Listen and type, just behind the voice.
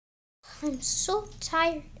I'm so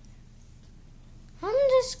tired. I'm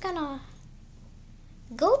just gonna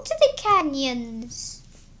go to the canyons.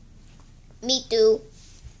 Me too.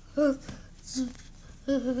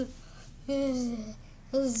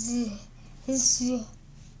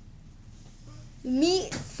 Me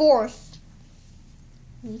fourth.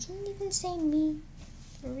 You didn't even say me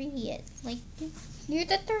three yet. Like, you're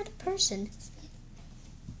the third person.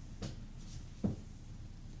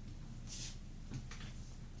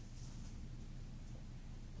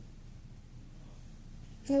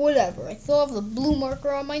 Whatever. I still have the blue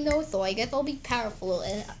marker on my nose, so I guess I'll be powerful,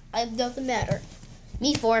 and it doesn't matter.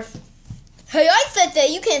 Me fourth. Hey, I said that.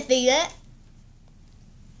 You can't say that.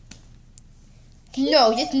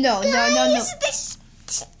 No, just no. Guys,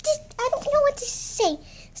 I don't know what to say.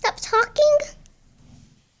 Stop talking.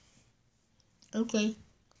 Okay.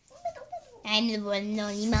 I'm the one and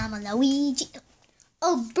only Mama Luigi.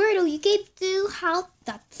 Oh, Berto, you came through. How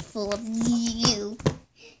thoughtful of you.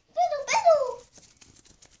 Beto.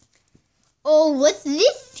 Oh, what's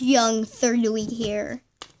this young sir doing here?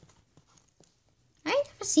 I've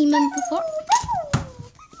never seen him before.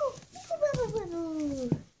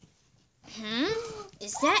 Huh?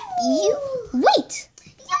 Is that you? Wait!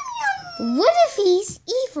 What if he's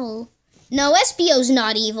evil? No, SPO's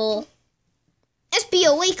not evil.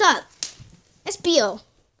 SPO, wake up! SPO.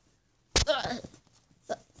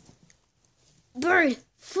 Bird,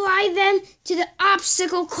 fly them to the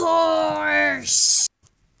obstacle course!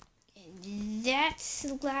 And that's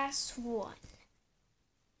the last one.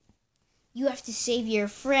 You have to save your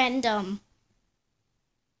friend,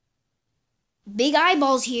 Big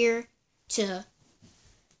Eyeballs here to...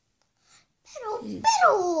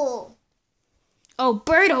 Beto. Oh,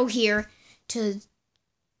 Birdo here to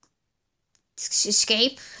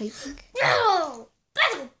escape, I think. No.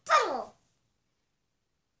 Beto.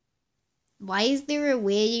 Why is there a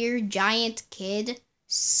weird giant kid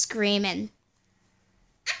screaming?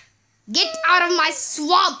 Get out of my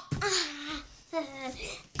swamp!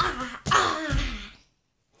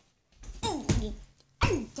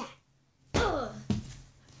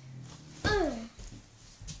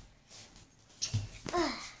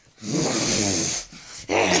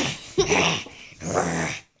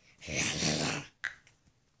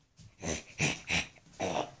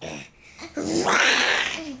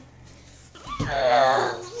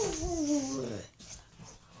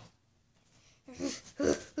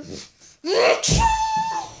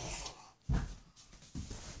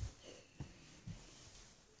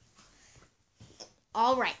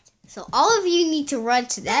 All right, so all of you need to run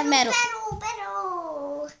to that metal.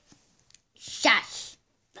 Beto. Shush.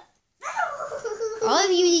 All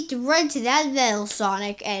of you need to run to that metal,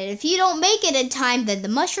 Sonic, and if you don't make it in time, then the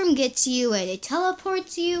mushroom gets you and it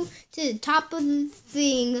teleports you to the top of the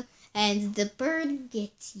thing, and the bird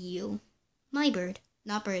gets you. My bird,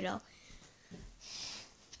 not Birdo.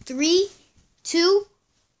 3, 2,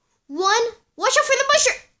 1. Watch out for the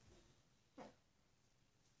mushroom!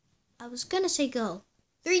 I was gonna say go.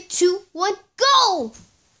 3, 2, 1, go!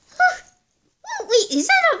 Wait, is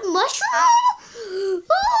that a mushroom? Oh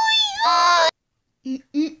my god!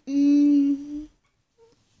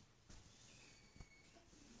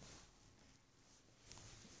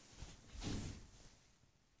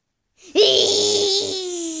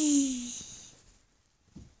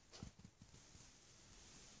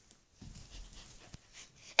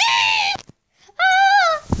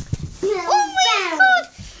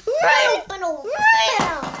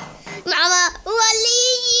 Mama,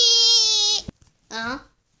 Luigi!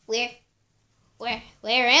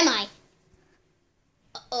 Where am I?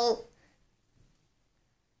 Uh-oh.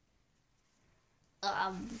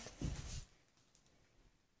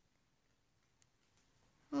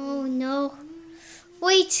 Oh no.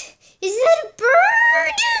 Wait, is that a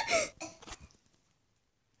bird?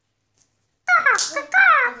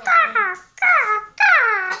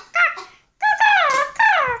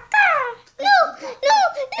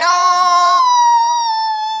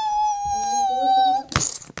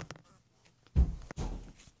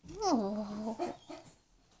 Oh,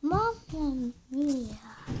 Mamma Mia.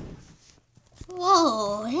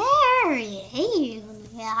 Whoa, Harry, hey,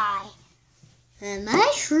 guy. The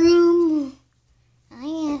mushroom. I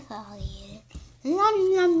guess I'll eat it. Nom,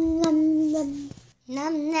 nom, nom, nom.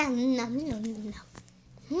 Nom, nom, nom, nom,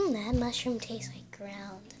 nom. That mushroom tastes like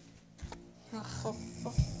ground.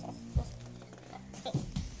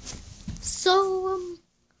 So,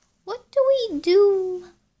 what do we do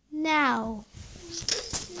now?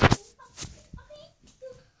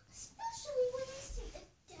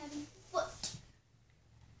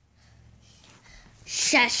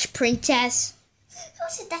 Shush, princess. Who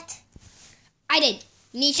said that? I did.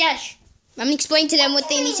 You need shush. I'm gonna explain to them what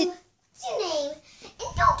they need to. What's your name?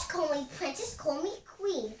 And don't call me princess, call me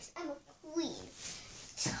queen, because I'm a queen.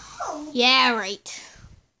 Toad. Yeah, right.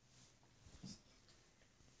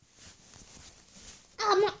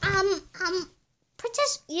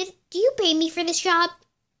 Princess, do you pay me for this job?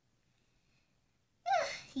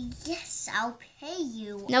 Yes, I'll pay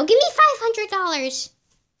you. No, give me $500.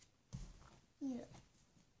 Yeah.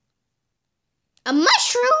 A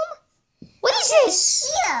mushroom? What is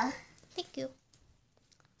this? Yeah. Thank you.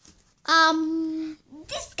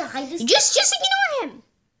 This guy. Just ignore him.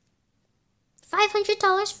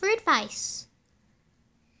 $500 for advice.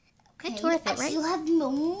 Okay, That's worth it, I right? still have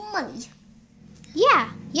no money. Yeah,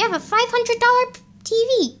 you have a $500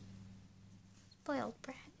 TV. Spoiled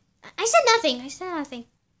brat. I said nothing.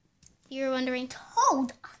 You were wondering.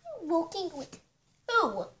 Toad, are you working with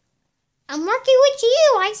who? I'm working with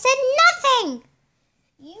you. I said nothing.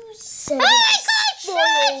 You said. Oh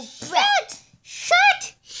my God!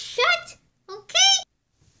 Shut! Okay.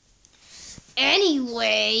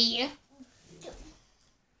 Anyway.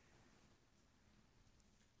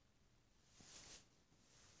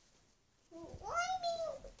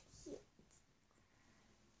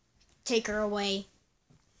 Take her away.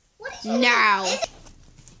 What is your Now. name?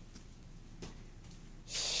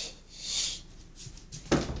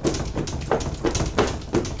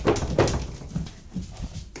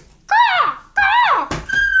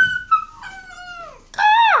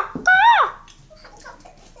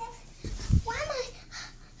 Why am I?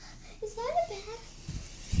 Is that a bag?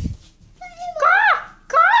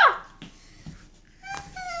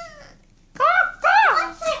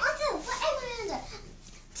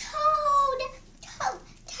 Toad,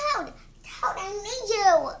 I need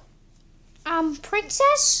you.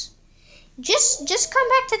 Princess, just come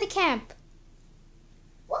back to the camp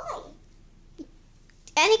Why?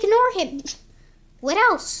 and ignore him. What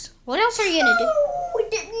else? What else are you gonna do?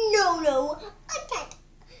 No, I can't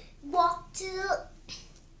walk to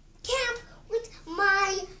camp with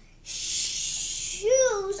my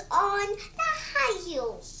shoes on the high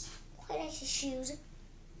heels. Quite nice shoes.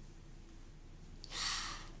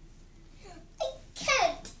 I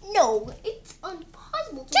can't. No, it's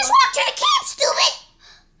impossible. Just walk to the camp, stupid!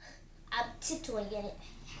 I'm tiptoeing in it.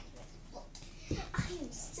 I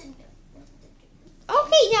am sitting there.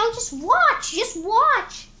 Okay, now just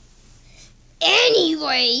watch.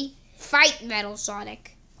 Anyway, fight Metal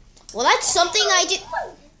Sonic. Well, that's something I did.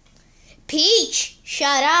 Peach,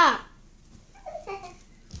 shut up.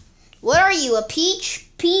 What are you, a peach?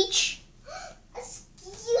 Peach?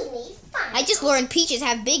 Excuse me, fine. I just learned peaches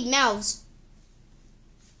have big mouths.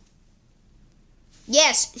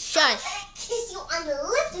 Yes, I'm shush. gonna kiss you on the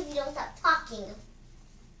lips if you don't stop talking.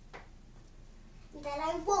 That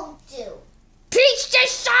I won't do. Peach,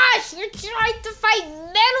 just shush! We're trying to fight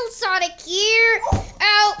Metal Sonic here.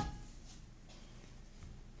 Ow.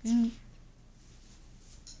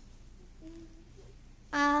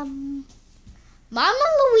 Mama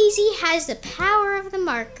Luigi has the power of the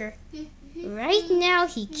marker. Right now,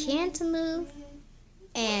 he can't move.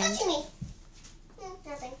 And Touch me.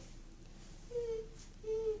 Nothing.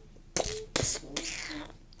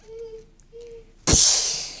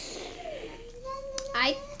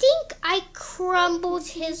 I think I crumbled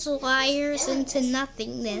his wires into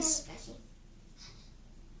nothingness.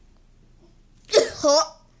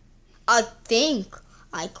 I think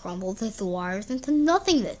I crumbled his wires into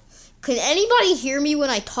nothingness. Can anybody hear me when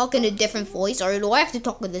I talk in a different voice, or do I have to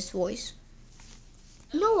talk with this voice?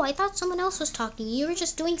 No, I thought someone else was talking. You were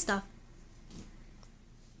just doing stuff.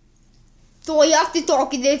 So I have to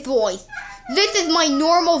talk in this voice. This is my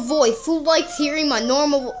normal voice. Who likes hearing my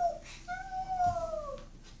normal voice?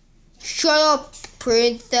 Shut up,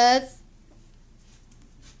 princess.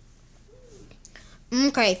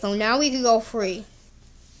 Okay, so now we can go free.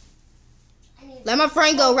 Let my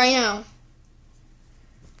friend go right now.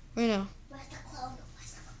 Right now. Where's the clone?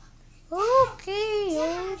 Where's the clone?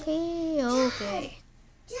 Okay.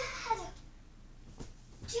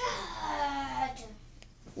 Dad.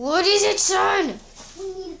 What is it, son? We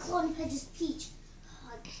need a clone Princess Peach.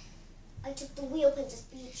 I took the real Princess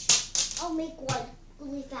Peach. I'll make one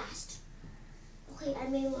really fast. Okay, I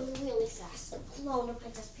made one really fast. A clone of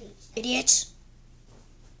Princess Peach. Idiots.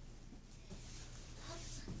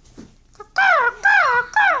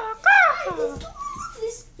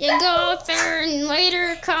 You go there and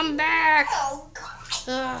later come back. Oh,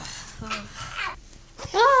 God.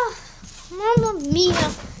 Mamma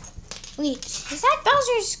mia. Wait, is that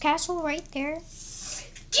Bowser's castle right there?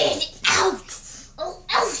 Get it out! Or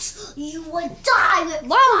else you will die with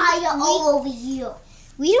Wow, fire all over you.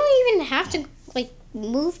 We don't even have to,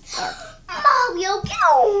 move. Mom, Elio, get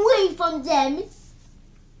away from them.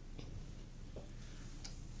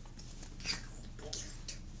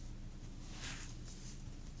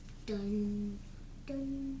 Dun,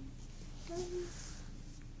 dun, dun.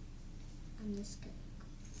 I'm just gonna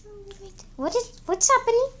go. What's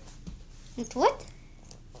happening? What?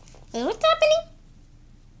 What's happening?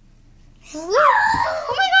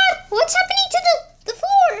 Oh my god! What's happening to the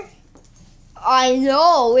floor? I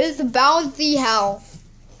know, it's bouncy house.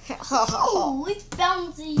 Oh, it's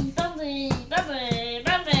bouncy, bouncy, bouncy,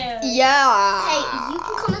 bouncy. Yeah. Hey, you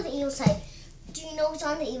can come on the evil side. Do you know what's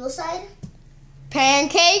on the evil side?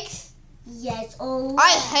 Pancakes? Yes. Oh.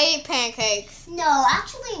 I hate pancakes. No,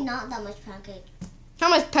 actually, not that much pancake. How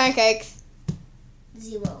much pancakes?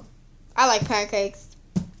 0. I like pancakes.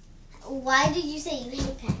 Why did you say you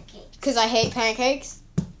hate pancakes? Because I hate pancakes.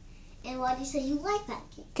 And why did you say you like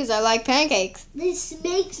pancakes? Because I like pancakes. This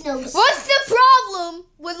makes no sense. What's the problem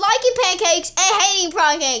with liking pancakes and hating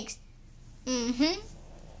pancakes?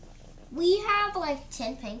 We have like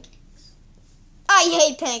 10 pancakes. I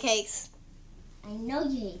hate pancakes. I know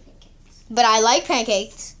you hate pancakes. But I like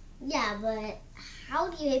pancakes. Yeah, but how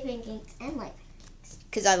do you hate pancakes and like pancakes?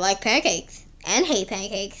 Because I like pancakes and hate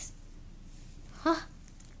pancakes.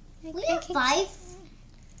 We have 5.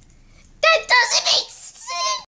 That doesn't